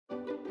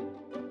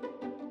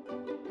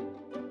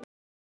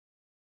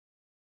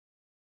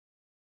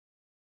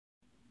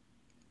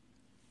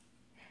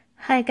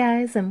Hi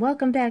guys, and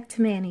welcome back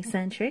to Manny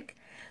Centric.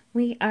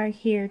 We are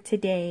here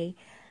today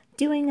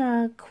doing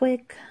a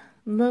quick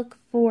look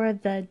for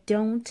the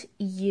Don't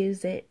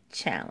Use It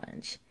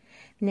challenge.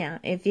 Now,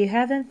 if you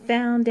haven't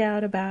found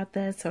out about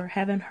this or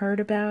haven't heard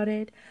about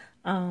it,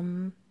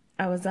 I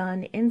was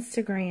on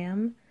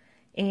Instagram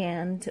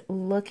and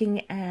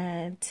looking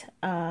at,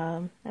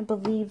 I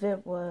believe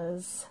it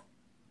was,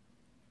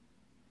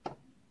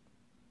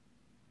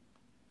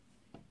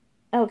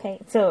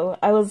 okay, so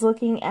I was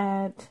looking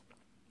at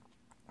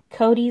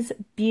Cody's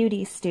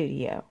Beauty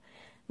Studio,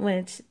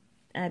 which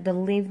I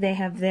believe they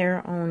have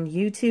their own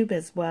YouTube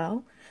as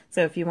well.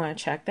 So if you want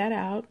to check that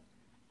out.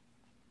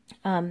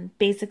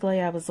 Basically,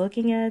 I was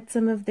looking at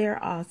some of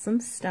their awesome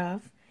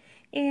stuff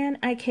and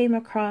I came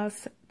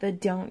across the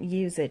Don't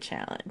Use It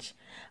challenge.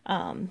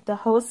 The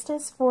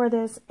hostess for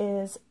this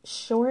is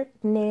Short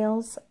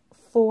Nails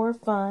for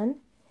Fun.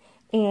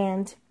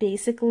 And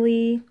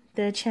basically,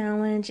 the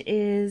challenge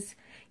is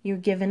you're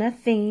given a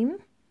theme,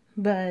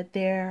 but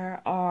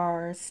there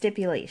are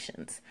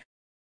stipulations.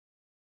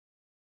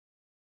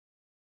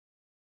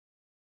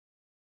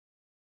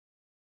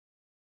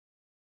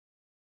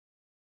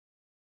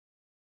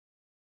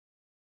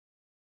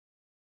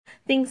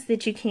 Things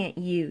that you can't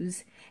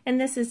use, and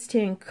this is to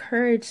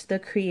encourage the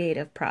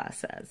creative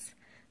process.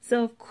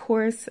 So of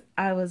course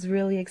I was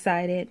really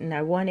excited and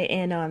I wanted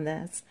in on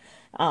this.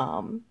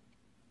 And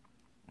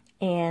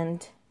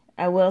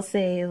I will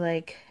say,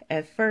 like,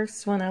 at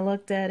first when I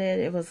looked at it,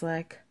 it was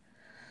like,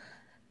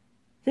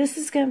 this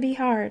is gonna be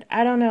hard.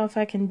 I don't know if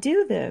I can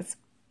do this,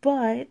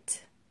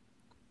 but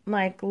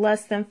like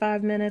less than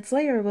 5 minutes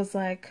later, it was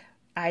like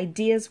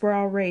ideas were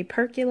already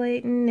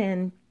percolating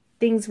and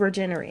things were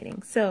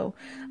generating. So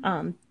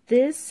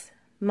this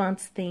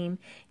month's theme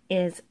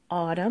is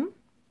autumn.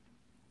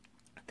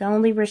 The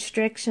only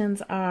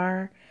restrictions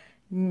are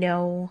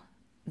no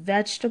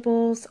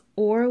vegetables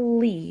or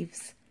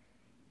leaves,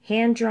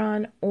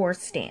 hand-drawn or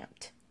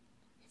stamped.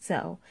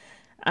 So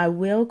I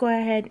will go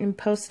ahead and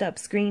post up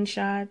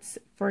screenshots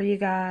for you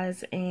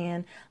guys,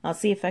 and I'll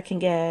see if I can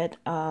get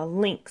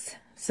links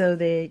so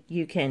that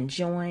you can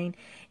join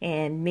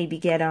and maybe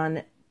get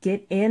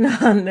in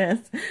on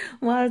this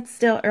while it's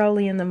still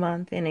early in the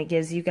month and it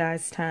gives you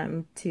guys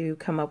time to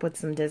come up with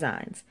some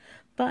designs.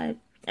 But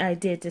I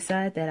did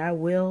decide that I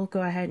will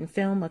go ahead and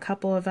film a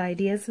couple of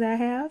ideas that I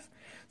have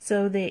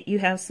so that you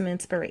have some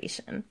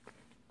inspiration.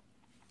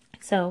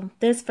 So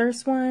this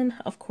first one,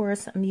 of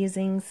course, I'm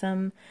using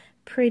some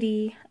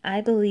pretty, I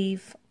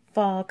believe,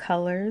 fall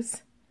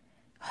colors.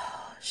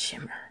 Oh,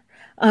 shimmer.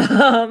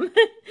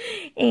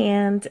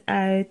 And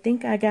I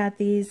think I got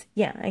these,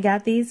 yeah, I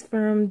got these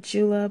from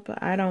Julep,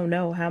 I don't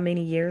know how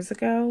many years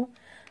ago,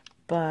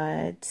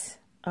 but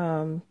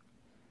the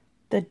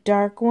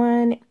dark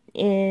one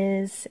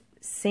is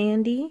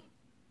Sandy,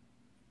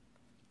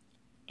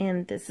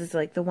 and this is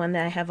like the one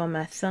that I have on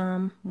my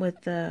thumb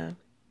with the,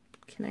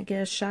 can I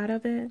get a shot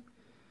of it?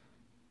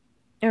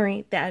 All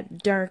right,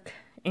 that dark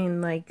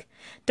and like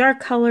dark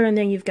color, and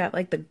then you've got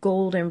like the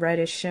gold and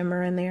reddish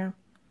shimmer in there.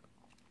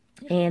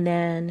 And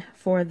then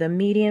for the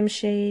medium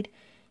shade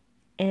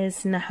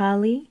is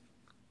Nahali.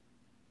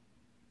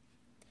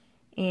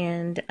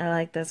 And I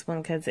like this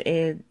one because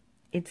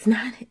it's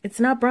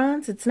not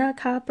bronze, it's not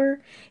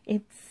copper,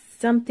 it's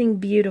something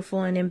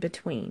beautiful and in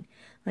between.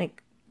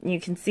 Like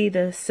you can see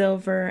the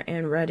silver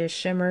and reddish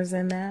shimmers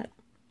in that.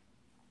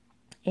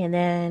 And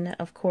then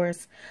of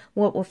course,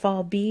 what will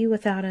fall be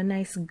without a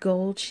nice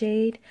gold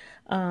shade?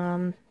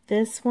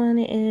 This one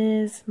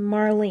is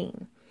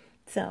Marlene.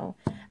 So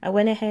I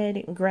went ahead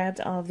and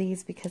grabbed all of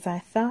these because I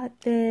thought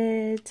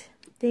that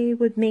they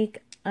would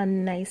make a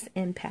nice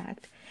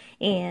impact.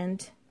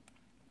 And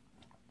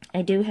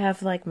I do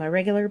have like my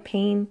regular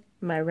plain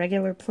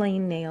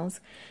nails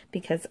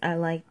because I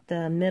like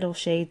the middle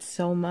shade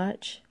so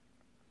much.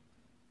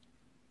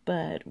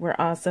 But we're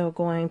also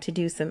going to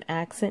do some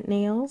accent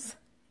nails.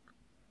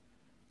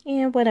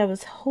 And what I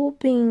was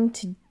hoping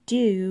to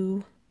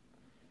do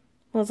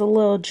was a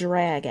little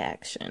drag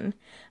action.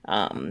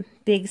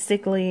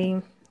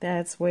 Basically,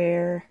 that's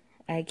where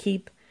I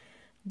keep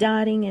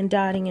dotting and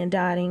dotting and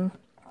dotting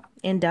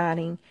and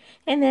dotting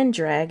and then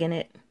dragging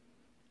it.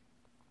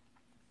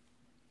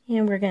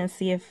 And we're going to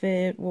see if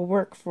it will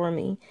work for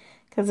me.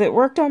 Because it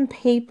worked on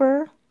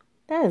paper.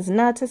 That is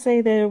not to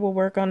say that it will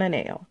work on a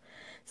nail.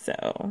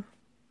 So,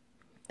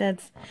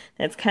 that's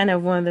kind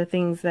of one of the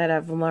things that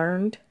I've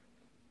learned.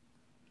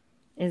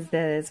 Is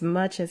that as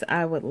much as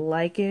I would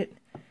like it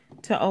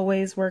to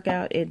always work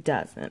out, it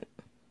doesn't.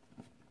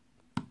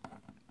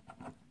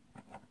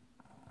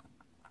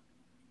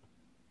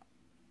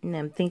 And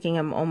I'm thinking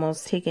I'm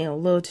almost taking a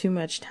little too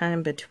much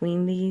time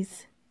between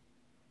these.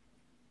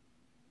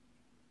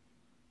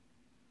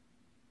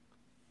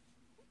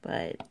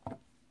 But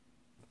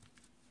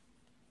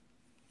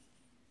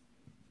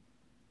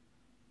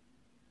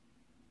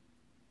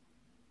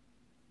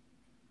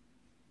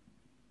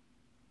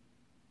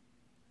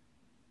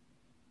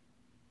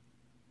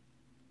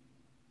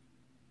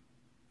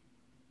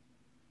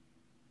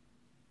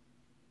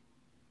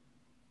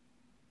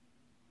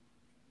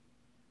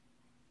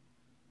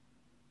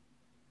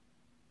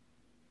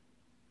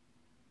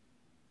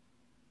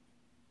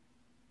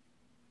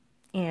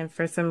And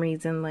for some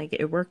reason, like,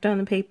 it worked on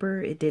the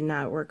paper, it did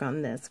not work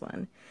on this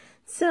one.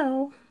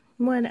 So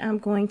what I'm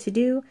going to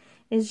do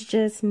is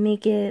just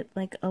make it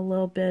like a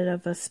little bit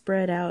of a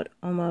spread out,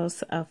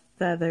 almost a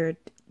feathered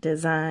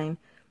design,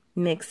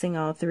 mixing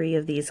all three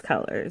of these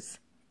colors.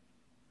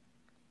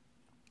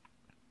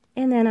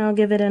 And then I'll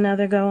give it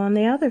another go on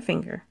the other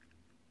finger.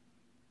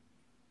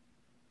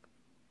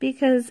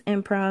 Because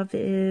improv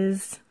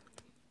is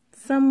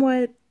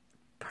somewhat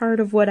part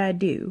of what I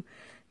do,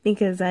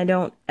 because I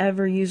don't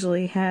ever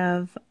usually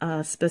have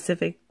a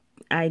specific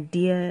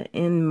idea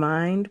in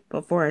mind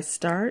before I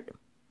start.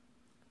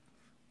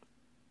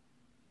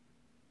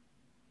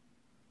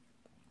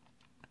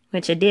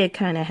 Which I did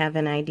kind of have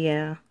an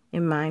idea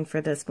in mind for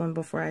this one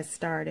before I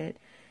started,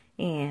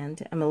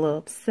 and I'm a little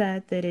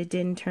upset that it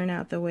didn't turn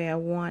out the way I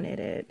wanted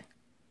it.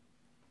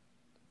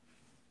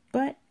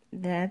 But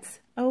that's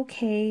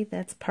okay,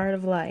 that's part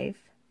of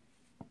life.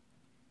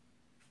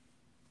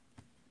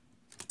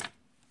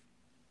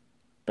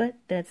 But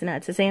that's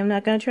not to say I'm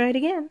not going to try it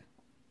again.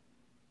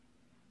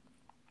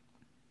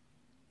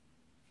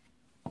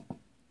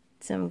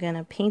 So I'm going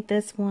to paint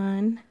this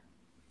one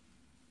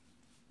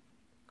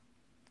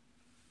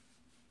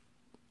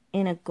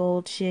in a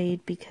gold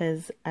shade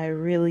because I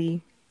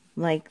really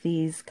like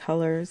these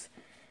colors.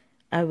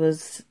 I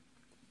was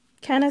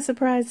kind of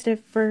surprised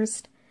at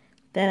first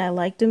that I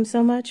liked them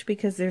so much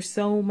because there's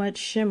so much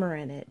shimmer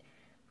in it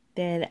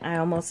that I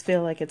almost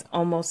feel like it's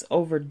almost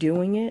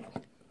overdoing it.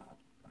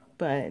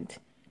 But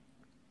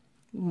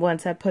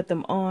once I put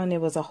them on,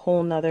 it was a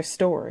whole nother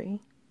story.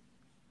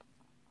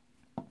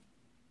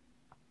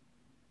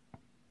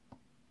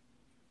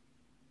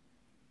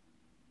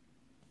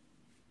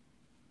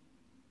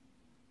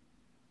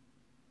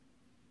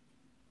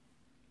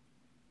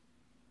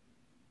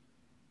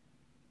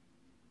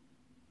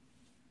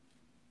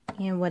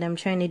 And what I'm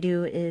trying to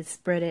do is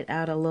spread it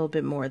out a little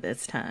bit more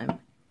this time.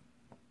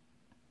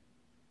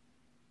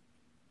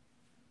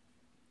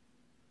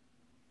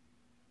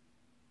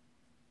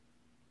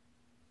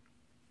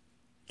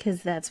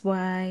 Because that's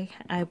why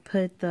I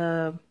put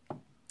the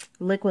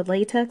liquid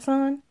latex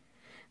on,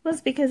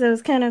 was because I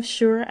was kind of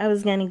sure I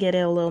was going to get it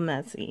a little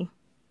messy.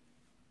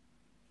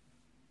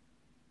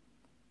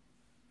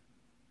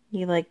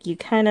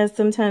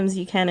 Sometimes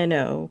you kind of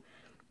know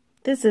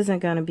this isn't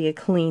going to be a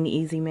clean,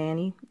 easy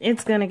mani.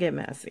 It's going to get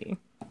messy.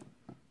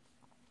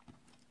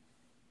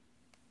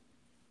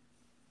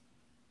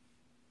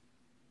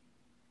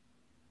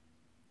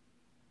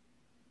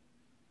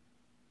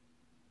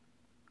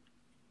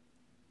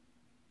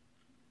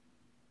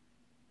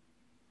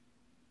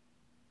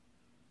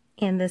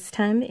 And this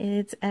time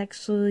it's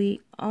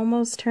actually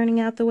almost turning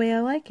out the way I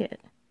like it.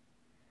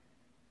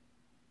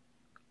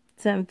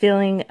 So I'm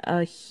feeling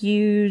a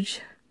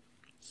huge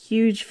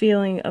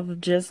feeling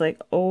of just like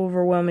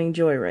overwhelming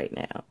joy right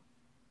now.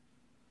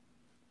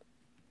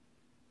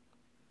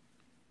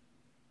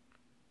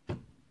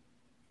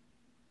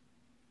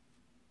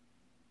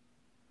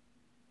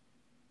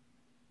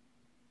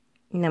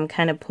 And I'm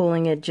kind of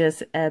pulling it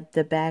just at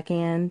the back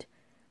end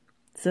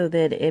so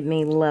that it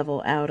may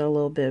level out a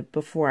little bit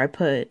before I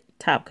put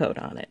top coat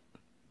on it.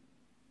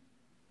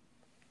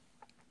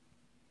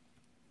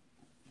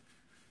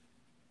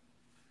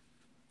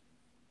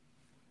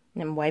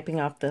 And I'm wiping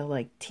off the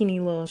like teeny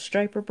little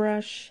striper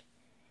brush.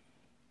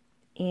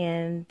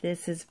 And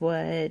this is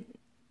what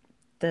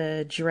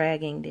the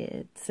dragging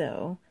did.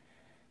 So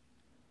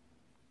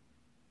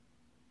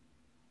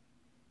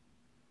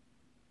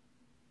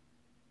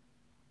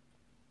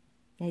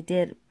I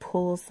did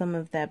pull some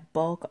of that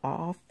bulk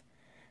off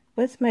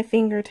with my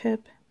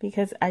fingertip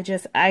because I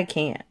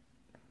can't.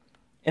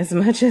 As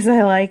much as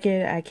I like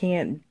it, I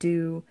can't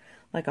do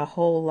like a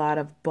whole lot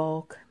of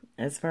bulk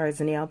as far as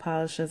nail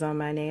polishes on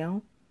my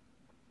nail.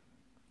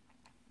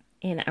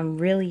 And I'm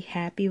really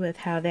happy with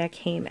how that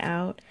came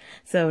out.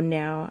 So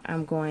now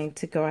I'm going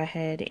to go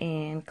ahead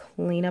and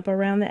clean up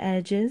around the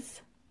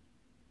edges.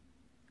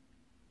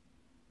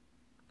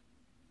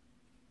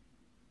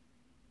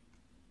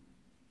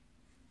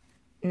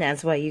 And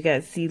that's why you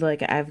guys see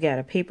like I've got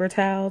a paper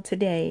towel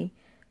today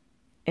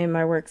in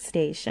my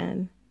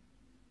workstation.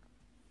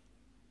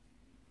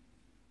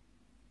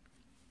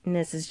 And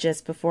this is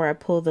just before I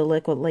pull the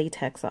liquid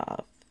latex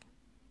off.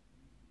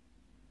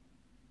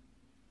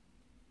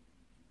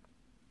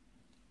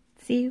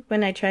 See,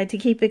 when I tried to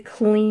keep it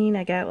clean,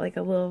 I got like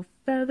a little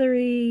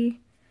feathery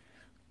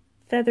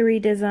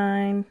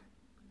design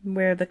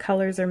where the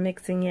colors are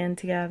mixing in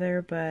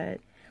together,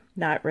 but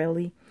not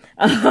really.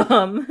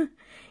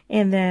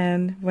 And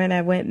then when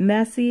I went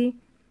messy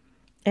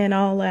and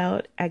all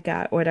out, I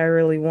got what I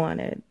really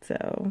wanted.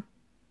 So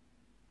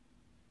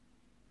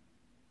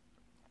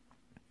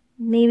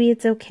maybe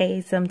it's okay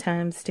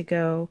sometimes to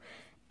go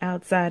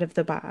outside of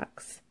the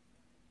box,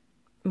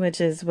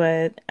 which is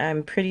what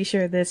I'm pretty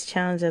sure this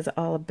challenge is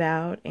all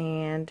about,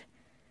 and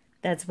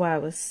that's why I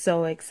was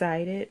so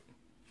excited.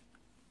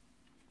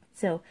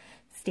 So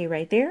stay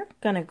right there.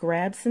 Gonna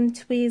grab some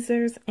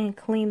tweezers and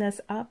clean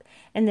this up,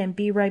 and then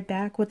be right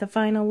back with the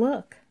final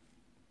look.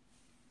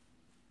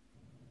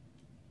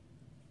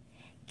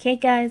 Okay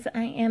guys,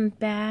 I am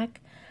back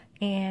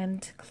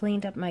and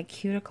cleaned up my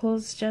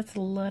cuticles just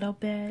a little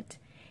bit,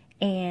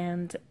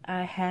 and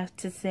I have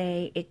to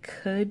say it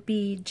could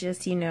be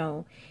just,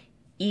 ego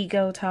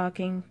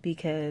talking,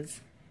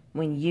 because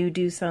when you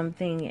do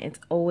something,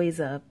 it's always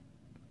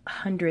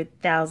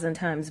 100,000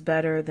 times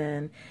better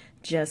than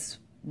just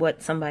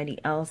what somebody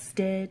else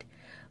did.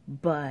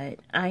 But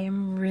I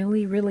am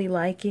really, really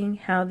liking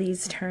how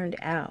these turned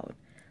out.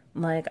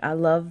 Like, I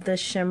love the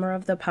shimmer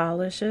of the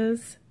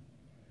polishes.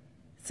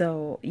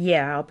 So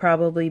yeah, I'll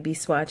probably be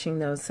swatching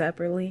those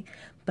separately,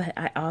 but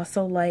I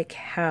also like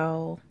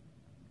how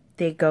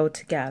they go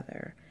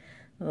together.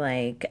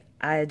 Like,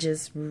 I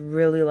just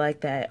really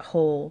like that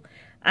whole,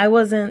 I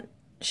wasn't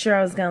sure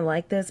I was gonna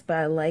like this, but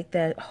I like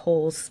that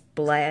whole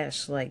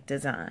splash like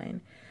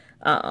design.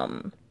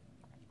 And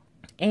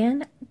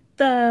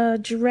the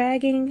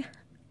dragging,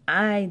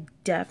 I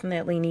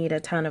definitely need a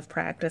ton of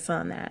practice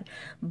on that,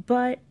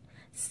 but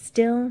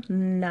still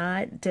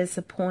not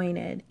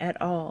disappointed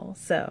at all.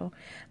 So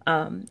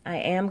I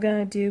am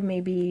gonna do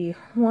maybe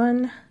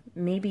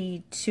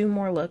two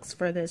more looks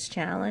for this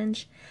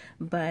challenge,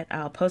 but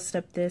I'll post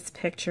up this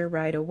picture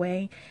right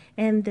away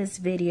and this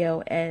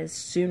video as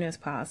soon as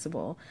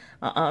possible.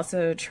 I'll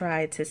also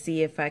try to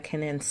see if I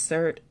can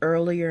insert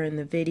earlier in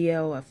the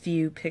video a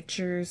few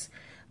pictures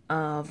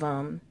of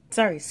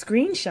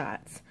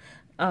screenshots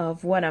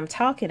of what I'm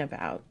talking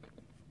about.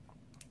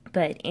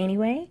 But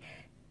anyway,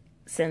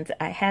 since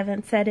I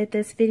haven't said it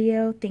this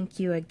video, thank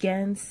you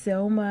again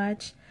so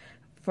much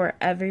for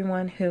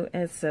everyone who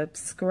is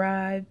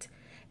subscribed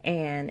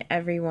and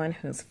everyone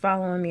who's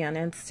following me on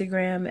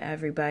Instagram,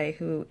 everybody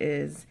who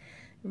is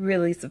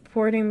really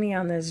supporting me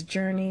on this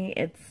journey.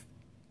 It's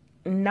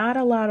not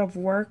a lot of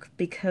work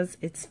because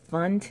it's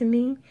fun to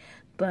me,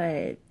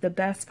 but the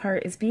best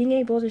part is being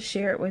able to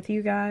share it with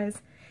you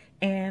guys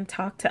and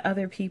talk to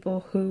other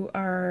people who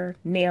are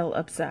nail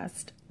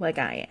obsessed like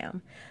I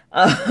am.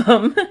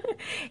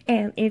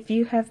 And if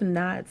you have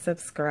not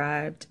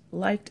subscribed,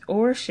 liked,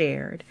 or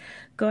shared,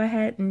 go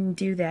ahead and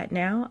do that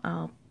now.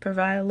 I'll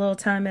provide a little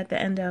time at the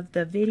end of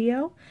the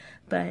video.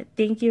 But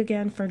thank you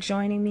again for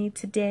joining me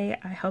today.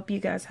 I hope you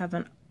guys have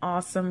an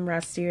awesome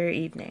rest of your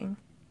evening.